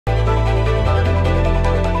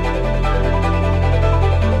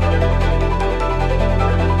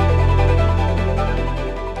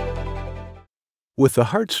With the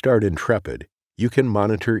HeartStart Intrepid, you can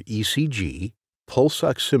monitor ECG, pulse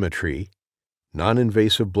oximetry,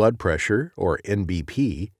 non-invasive blood pressure, or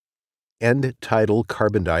NBP, and tidal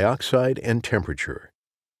carbon dioxide and temperature.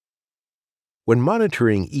 When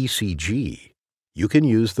monitoring ECG, you can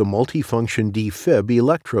use the multifunction defib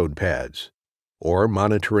electrode pads, or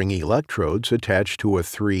monitoring electrodes attached to a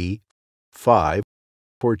 3, 5,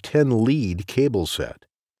 or 10 lead cable set.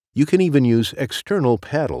 You can even use external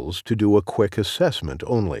paddles to do a quick assessment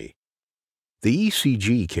only. The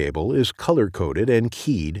ECG cable is color-coded and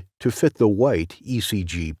keyed to fit the white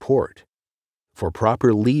ECG port. For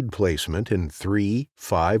proper lead placement in 3,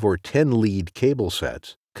 5, or 10 lead cable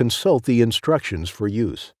sets, consult the instructions for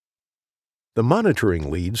use. The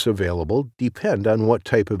monitoring leads available depend on what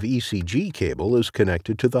type of ECG cable is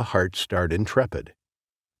connected to the HeartStart Intrepid.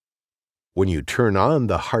 When you turn on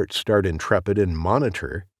the HeartStart Intrepid and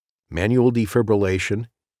monitor, manual defibrillation,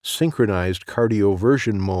 synchronized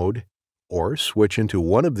cardioversion mode, or switch into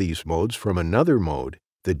one of these modes from another mode,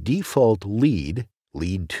 the default lead,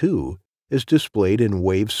 lead 2, is displayed in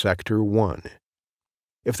wave sector 1.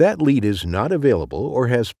 If that lead is not available or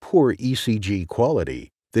has poor ECG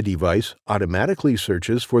quality, the device automatically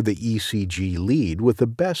searches for the ECG lead with the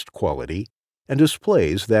best quality and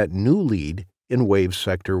displays that new lead in wave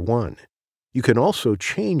sector 1. You can also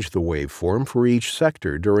change the waveform for each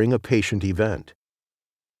sector during a patient event.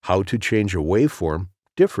 How to change a waveform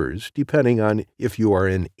differs depending on if you are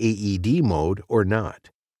in AED mode or not.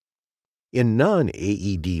 In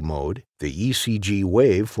non-AED mode, the ECG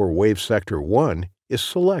wave for wave sector 1 is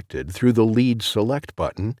selected through the Lead Select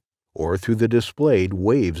button or through the displayed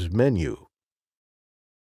Waves menu.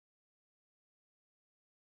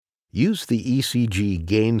 Use the ECG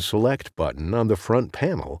Gain Select button on the front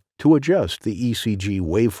panel to adjust the ECG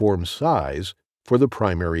waveform size for the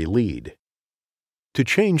primary lead. To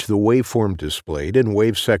change the waveform displayed in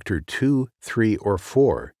wave sector 2, 3, or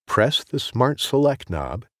 4, press the Smart Select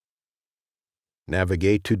knob,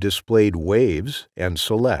 navigate to Displayed Waves and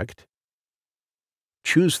select,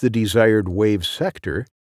 choose the desired wave sector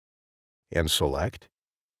and select,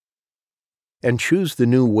 and choose the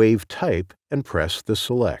new wave type and press the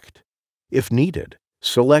Select. If needed,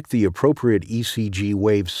 select the appropriate ECG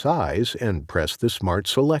wave size and press the Smart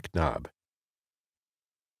Select knob.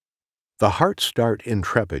 The HeartStart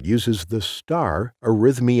Intrepid uses the STAR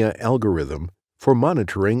arrhythmia algorithm for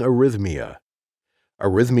monitoring arrhythmia.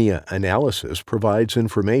 Arrhythmia analysis provides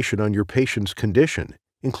information on your patient's condition,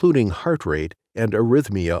 including heart rate and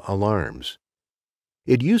arrhythmia alarms.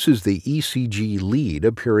 It uses the ECG lead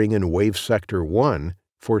appearing in wave sector 1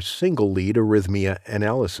 for single-lead arrhythmia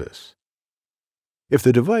analysis. If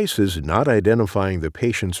the device is not identifying the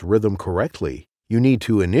patient's rhythm correctly, you need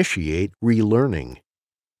to initiate relearning.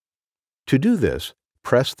 To do this,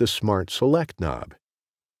 press the Smart Select knob.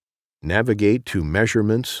 Navigate to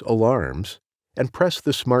Measurements, Alarms, and press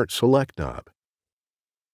the Smart Select knob.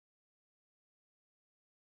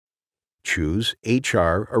 Choose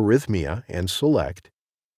HR Arrhythmia and select,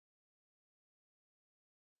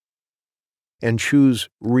 and choose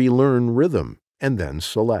Relearn Rhythm and then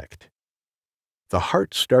select. The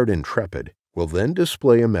HeartStart Intrepid will then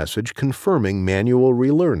display a message confirming manual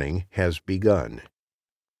relearning has begun.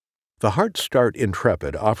 The HeartStart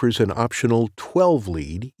Intrepid offers an optional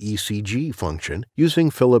 12-lead ECG function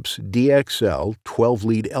using Philips' DXL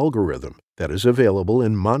 12-lead algorithm that is available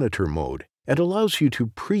in monitor mode and allows you to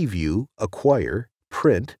preview, acquire,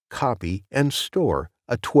 print, copy, and store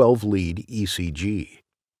a 12-lead ECG.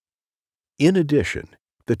 In addition,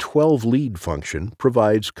 the 12-lead function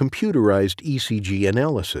provides computerized ECG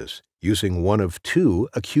analysis using one of 2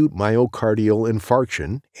 acute myocardial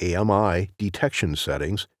infarction (AMI) detection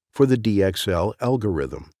settings for the DXL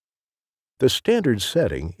algorithm. The standard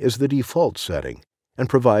setting is the default setting and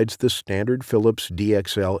provides the standard Philips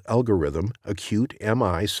DXL algorithm acute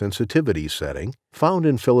MI sensitivity setting found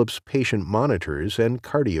in Philips patient monitors and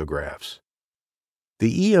cardiographs.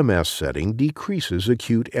 The EMS setting decreases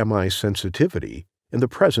acute MI sensitivity in the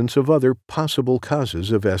presence of other possible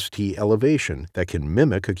causes of ST elevation that can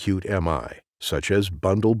mimic acute MI, such as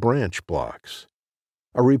bundle branch blocks.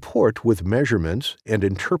 A report with measurements and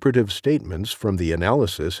interpretive statements from the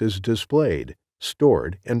analysis is displayed,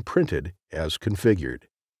 stored, and printed as configured.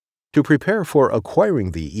 To prepare for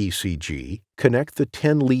acquiring the ECG, connect the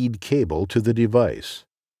 10-lead cable to the device,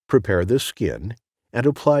 prepare the skin, and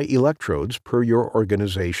apply electrodes per your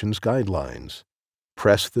organization's guidelines.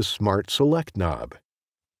 Press the Smart Select knob.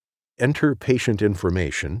 Enter patient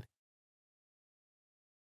information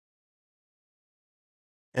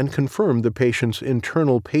and confirm the patient's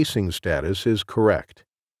internal pacing status is correct.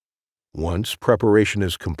 Once preparation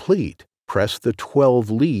is complete, press the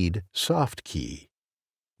 12-lead soft key.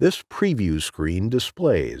 This preview screen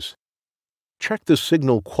displays. Check the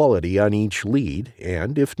signal quality on each lead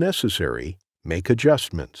and, if necessary, make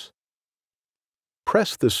adjustments.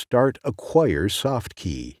 Press the Start Acquire soft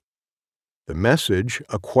key. The message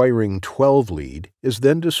Acquiring 12 lead is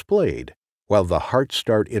then displayed, while the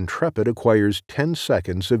HeartStart Intrepid acquires 10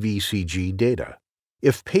 seconds of ECG data.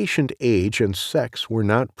 If patient age and sex were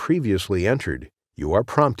not previously entered, you are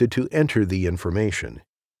prompted to enter the information.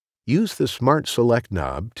 Use the Smart Select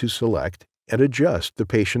knob to select and adjust the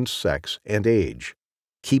patient's sex and age.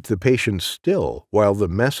 Keep the patient still while the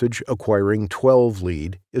message Acquiring 12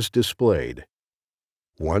 lead is displayed.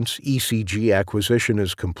 Once ECG acquisition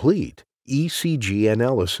is complete, ECG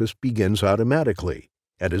analysis begins automatically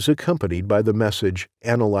and is accompanied by the message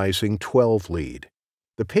Analyzing 12 lead.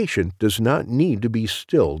 The patient does not need to be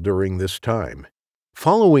still during this time.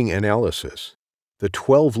 Following analysis, the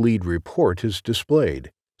 12-lead report is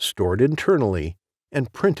displayed, stored internally,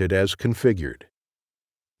 and printed as configured.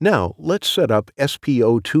 Now, let's set up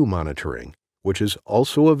SpO2 monitoring, which is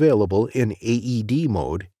also available in AED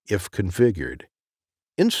mode if configured.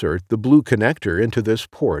 Insert the blue connector into this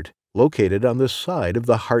port located on the side of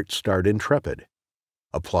the HeartStart Intrepid.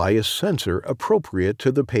 Apply a sensor appropriate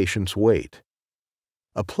to the patient's weight.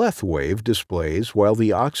 A pleth wave displays while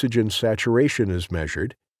the oxygen saturation is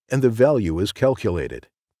measured and the value is calculated.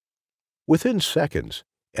 Within seconds,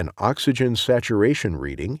 an oxygen saturation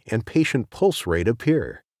reading and patient pulse rate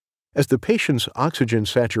appear. As the patient's oxygen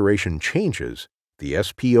saturation changes, the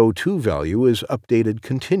SpO2 value is updated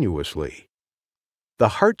continuously. The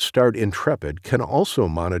HeartStart Intrepid can also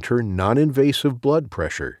monitor non-invasive blood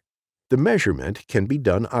pressure. The measurement can be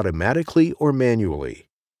done automatically or manually.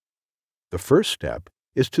 The first step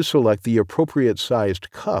is to select the appropriate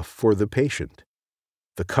sized cuff for the patient.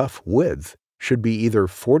 The cuff width should be either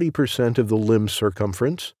 40% of the limb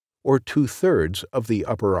circumference or 2/3 of the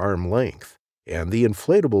upper arm length, and the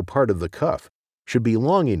inflatable part of the cuff should be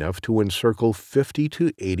long enough to encircle 50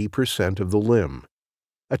 to 80% of the limb.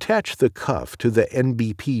 Attach the cuff to the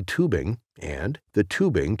NBP tubing and the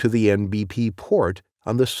tubing to the NBP port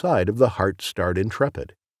on the side of the HeartStart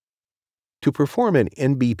Intrepid. To perform an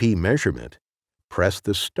NBP measurement, press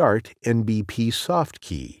the Start NBP soft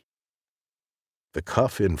key. The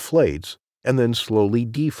cuff inflates and then slowly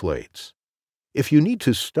deflates. If you need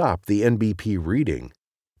to stop the NBP reading,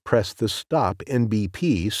 press the Stop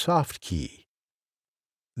NBP soft key.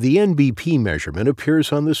 The NBP measurement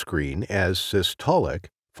appears on the screen as systolic,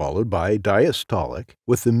 followed by diastolic,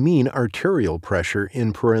 with the mean arterial pressure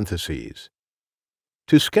in parentheses.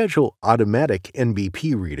 To schedule automatic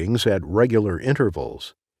NBP readings at regular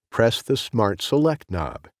intervals, press the Smart Select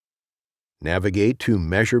knob. Navigate to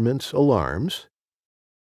Measurements Alarms,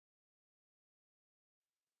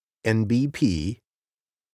 NBP,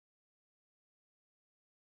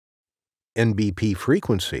 NBP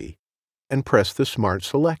Frequency, and press the Smart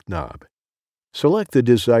Select knob. Select the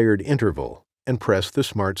desired interval and press the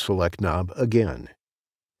Smart Select knob again.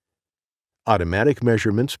 Automatic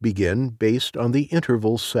measurements begin based on the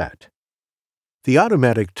interval set. The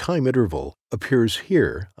automatic time interval appears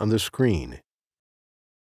here on the screen.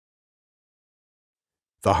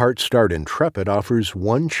 The HeartStart Intrepid offers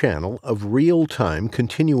one channel of real-time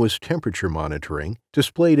continuous temperature monitoring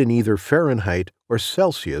displayed in either Fahrenheit or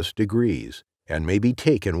Celsius degrees and may be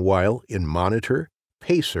taken while in monitor,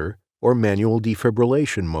 pacer, or manual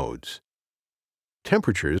defibrillation modes.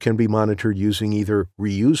 Temperatures can be monitored using either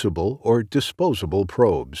reusable or disposable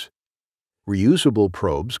probes. Reusable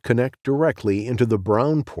probes connect directly into the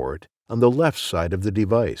brown port on the left side of the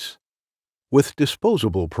device. With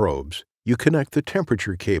disposable probes, you connect the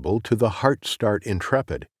temperature cable to the HeartStart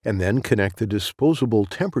Intrepid and then connect the disposable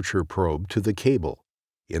temperature probe to the cable.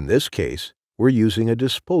 In this case, we're using a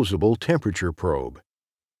disposable temperature probe.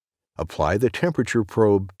 Apply the temperature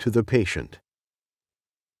probe to the patient.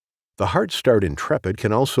 The HeartStart Intrepid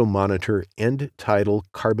can also monitor end-tidal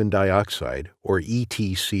carbon dioxide, or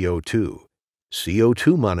EtCO2.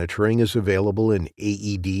 CO2 monitoring is available in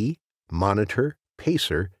AED, monitor,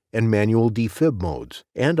 pacer, and manual defib modes,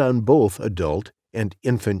 and on both adult and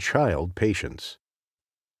infant-child patients.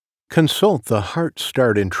 Consult the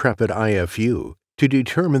HeartStart Intrepid IFU to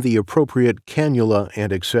determine the appropriate cannula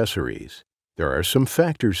and accessories. There are some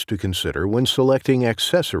factors to consider when selecting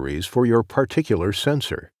accessories for your particular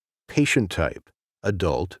sensor. Patient type,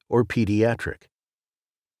 adult or pediatric.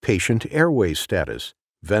 Patient airway status,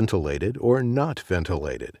 ventilated or not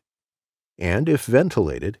ventilated. And if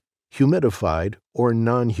ventilated, humidified or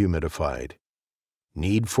non-humidified.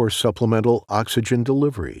 Need for supplemental oxygen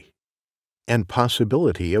delivery. And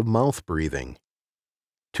possibility of mouth breathing.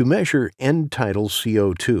 To measure end-tidal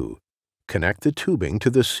CO2, connect the tubing to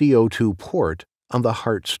the CO2 port on the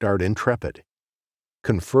HeartStart Intrepid.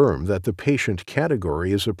 Confirm that the patient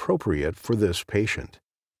category is appropriate for this patient.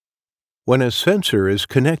 When a sensor is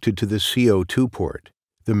connected to the CO2 port,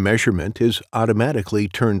 the measurement is automatically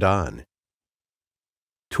turned on.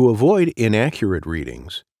 To avoid inaccurate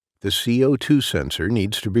readings, the CO2 sensor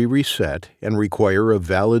needs to be reset and require a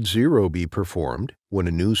valid zero be performed when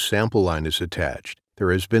a new sample line is attached.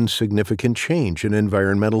 There has been significant change in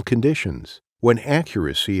environmental conditions, when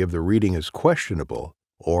accuracy of the reading is questionable,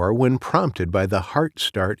 or when prompted by the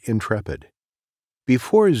HeartStart Intrepid.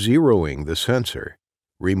 Before zeroing the sensor,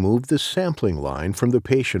 remove the sampling line from the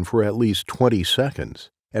patient for at least 20 seconds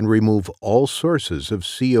and remove all sources of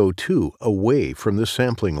CO2 away from the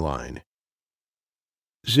sampling line.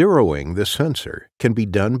 Zeroing the sensor can be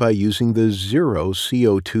done by using the Zero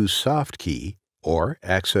CO2 soft key or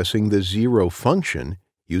accessing the zero function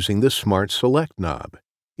using the Smart Select knob.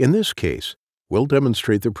 In this case, we'll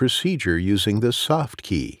demonstrate the procedure using the soft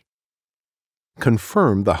key.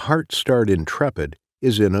 Confirm the HeartStart Intrepid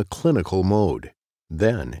is in a clinical mode.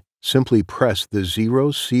 Then, simply press the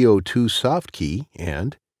Zero CO2 soft key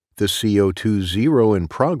and the CO2 Zero in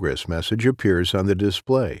Progress message appears on the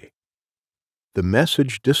display. The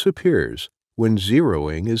message disappears when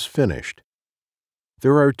zeroing is finished.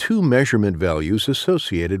 There are two measurement values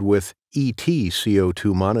associated with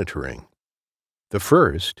ET-CO2 monitoring. The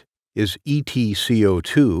first is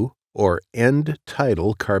ET-CO2, or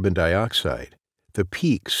end-tidal carbon dioxide, the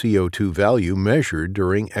peak CO2 value measured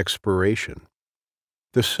during expiration.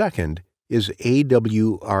 The second is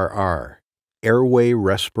AWRR, airway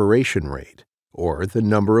respiration rate, or the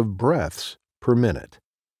number of breaths per minute.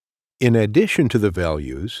 In addition to the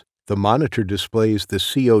values, the monitor displays the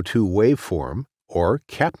CO2 waveform, or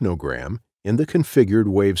capnogram, in the configured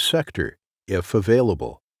wave sector, if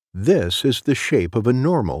available. This is the shape of a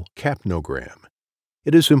normal capnogram.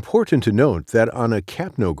 It is important to note that on a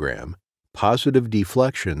capnogram, positive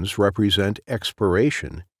deflections represent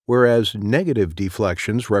expiration, whereas negative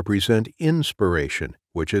deflections represent inspiration,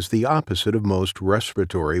 which is the opposite of most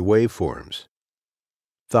respiratory waveforms.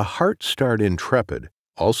 The HeartStart Intrepid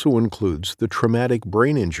also includes the traumatic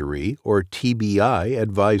brain injury, or TBI,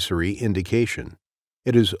 advisory indication.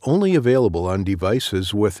 It is only available on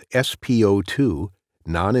devices with SpO2,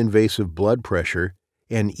 non-invasive blood pressure,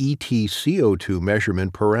 and ET-CO2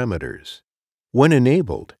 measurement parameters. When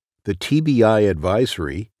enabled, the TBI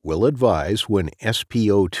advisory will advise when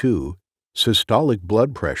SpO2, systolic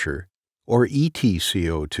blood pressure, or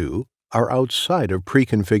ET-CO2 are outside of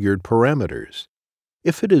preconfigured parameters.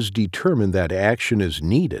 If it is determined that action is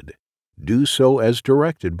needed, do so as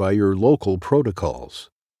directed by your local protocols.